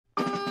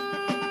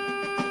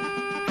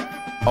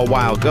A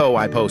while ago,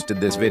 I posted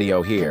this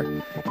video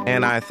here,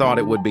 and I thought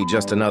it would be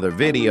just another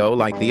video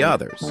like the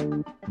others.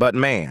 But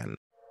man,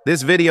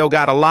 this video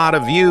got a lot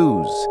of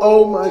views.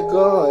 Oh my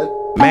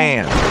God.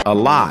 Man, a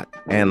lot,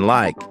 and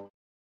like,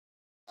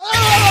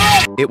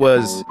 it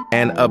was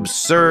an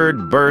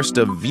absurd burst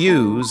of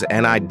views,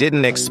 and I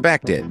didn't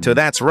expect it. So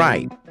that's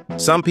right.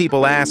 Some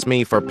people asked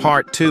me for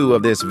part 2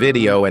 of this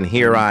video, and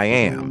here I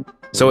am.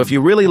 So if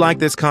you really like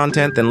this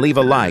content, then leave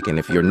a like, and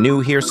if you're new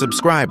here,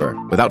 subscriber.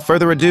 Without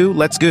further ado,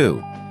 let's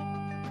go.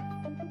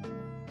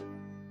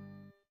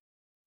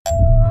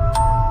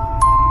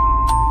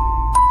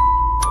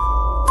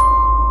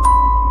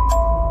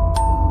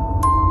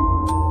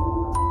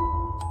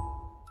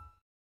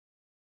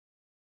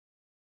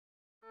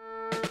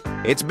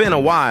 It's been a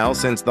while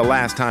since the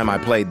last time I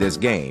played this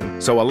game,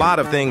 so a lot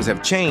of things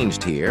have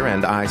changed here,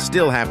 and I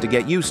still have to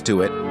get used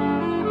to it.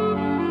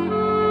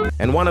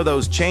 And one of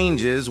those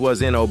changes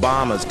was in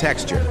Obama's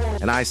texture,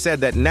 and I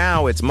said that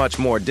now it's much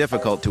more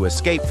difficult to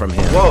escape from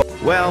him. Whoa.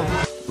 Well,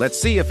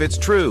 let's see if it's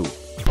true.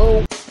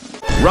 Oh.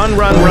 Run,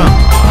 run, run.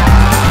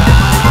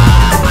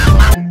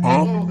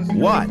 Huh?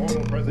 What?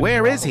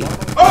 Where is he?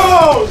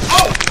 Oh!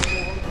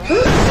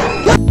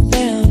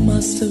 There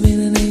must have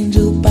been an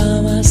angel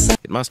by my side.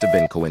 It must have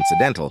been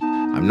coincidental.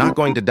 I'm not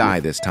going to die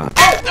this time.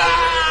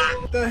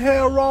 What the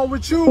hell wrong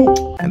with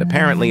you? And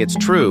apparently it's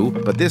true,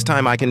 but this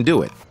time I can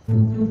do it.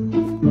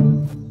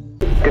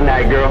 Good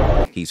night,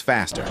 girl. He's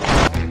faster.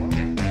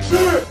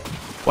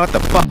 What the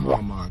fuck?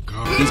 Oh my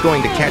God. He's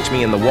going to catch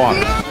me in the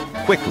water.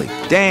 Quickly.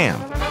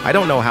 Damn. I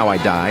don't know how I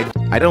died.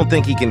 I don't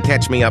think he can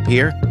catch me up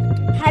here.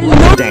 Hello?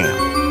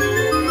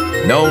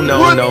 Damn. No,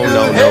 no, no,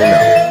 no, no,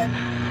 no.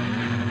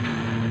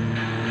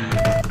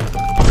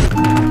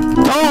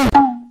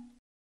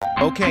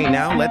 Okay,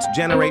 now let's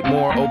generate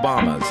more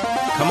Obamas.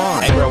 Come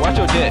on. Hey, bro, watch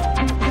your jet.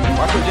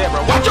 Watch your jet,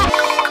 bro. Watch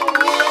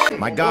your...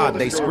 My God,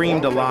 they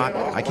screamed a lot.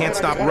 I can't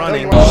stop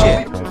running.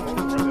 Shit.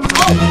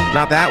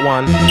 Not that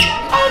one.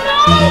 Oh,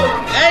 no!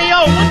 Hey,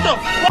 yo, what the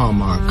fuck? Oh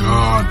my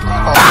God,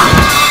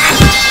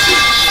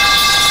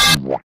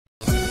 bro.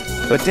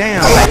 But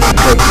damn.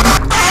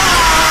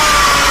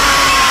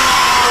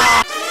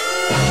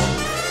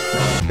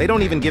 They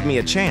don't even give me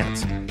a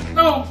chance.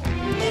 No.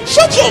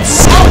 Shut your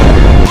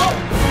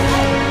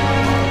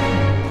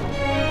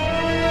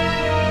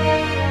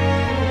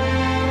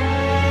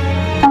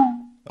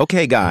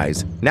Okay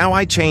guys, now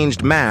I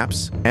changed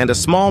maps, and a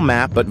small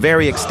map but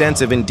very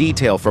extensive in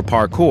detail for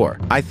parkour.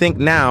 I think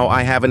now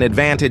I have an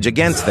advantage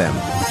against them.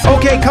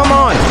 Okay, come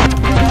on!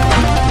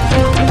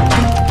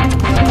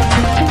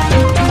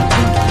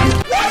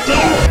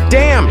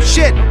 Damn,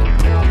 shit!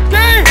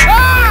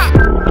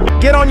 Ah!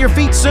 Get on your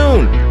feet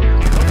soon!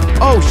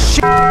 Oh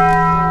shit!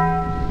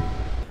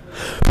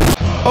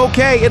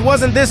 Okay, it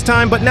wasn't this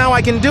time, but now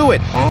I can do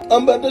it!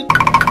 I'm about to...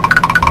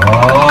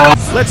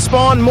 Let's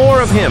spawn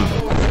more of him!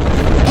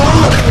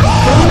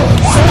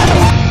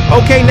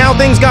 Okay, now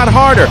things got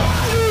harder.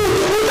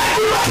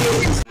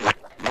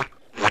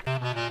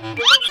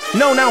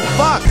 No, now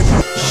fuck.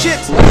 Shit.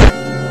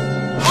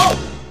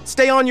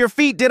 Stay on your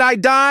feet. Did I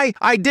die?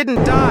 I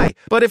didn't die.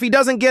 But if he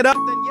doesn't get up,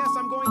 then yes,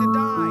 I'm going to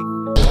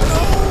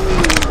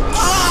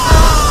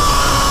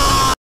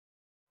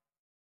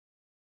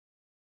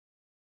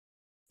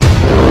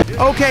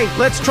die. Okay,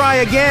 let's try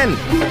again.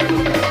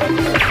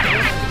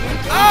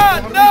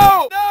 Ah,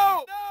 no!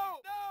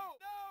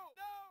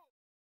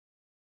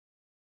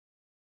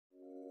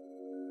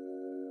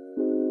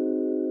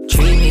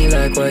 Treat me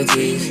like white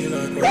teeth.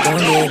 Don't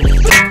get me.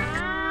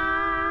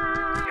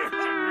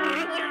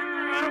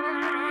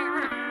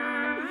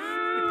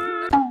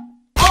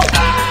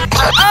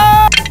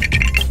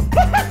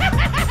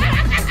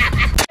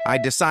 I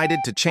decided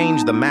to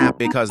change the map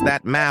because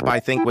that map I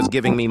think was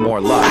giving me more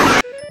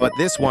luck. But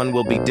this one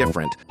will be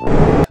different.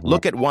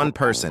 Look at one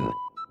person.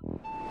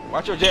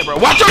 Watch your jet, bro.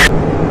 Watch your...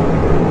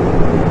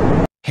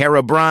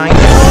 Herobrine.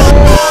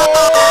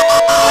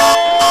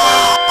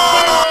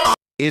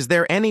 Is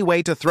there any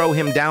way to throw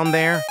him down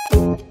there?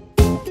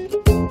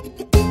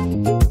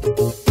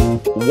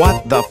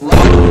 What the f?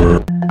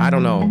 I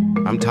don't know.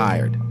 I'm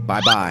tired.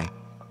 Bye-bye.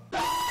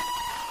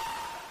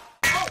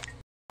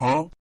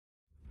 Huh?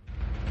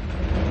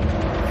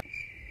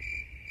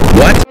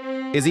 What?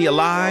 Is he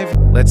alive?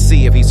 Let's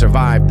see if he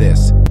survived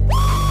this.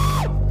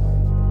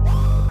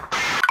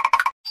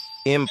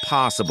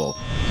 Impossible.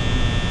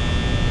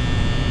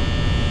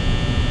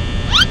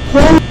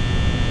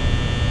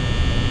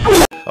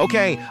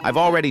 Okay, I've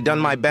already done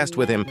my best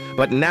with him,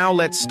 but now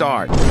let's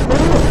start.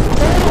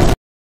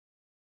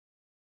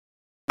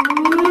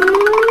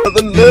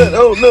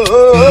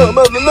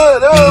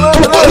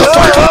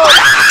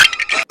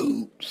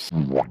 Oops.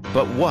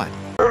 But what?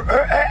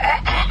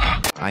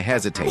 I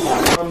hesitate.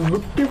 I'm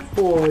looking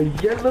for a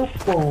yellow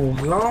phone,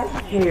 long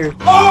hair.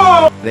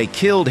 Oh! They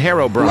killed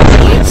Herobrine.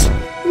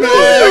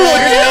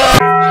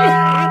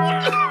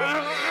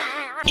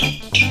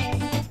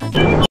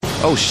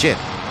 Oh shit.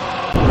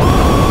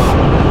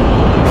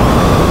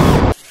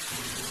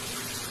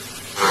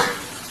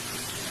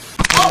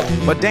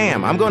 But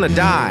damn, I'm gonna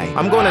die.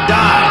 I'm gonna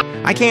die.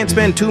 I can't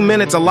spend 2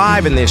 minutes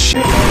alive in this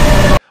shit.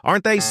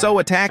 Aren't they so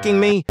attacking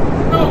me?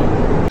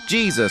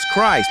 Jesus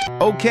Christ.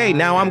 Okay,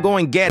 now I'm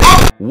going get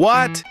it.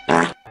 What?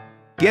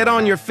 Get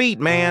on your feet,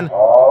 man.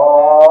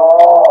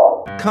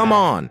 Come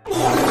on.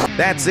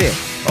 That's it.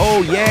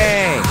 Oh,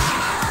 yeah.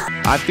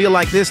 I feel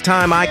like this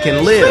time I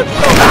can live.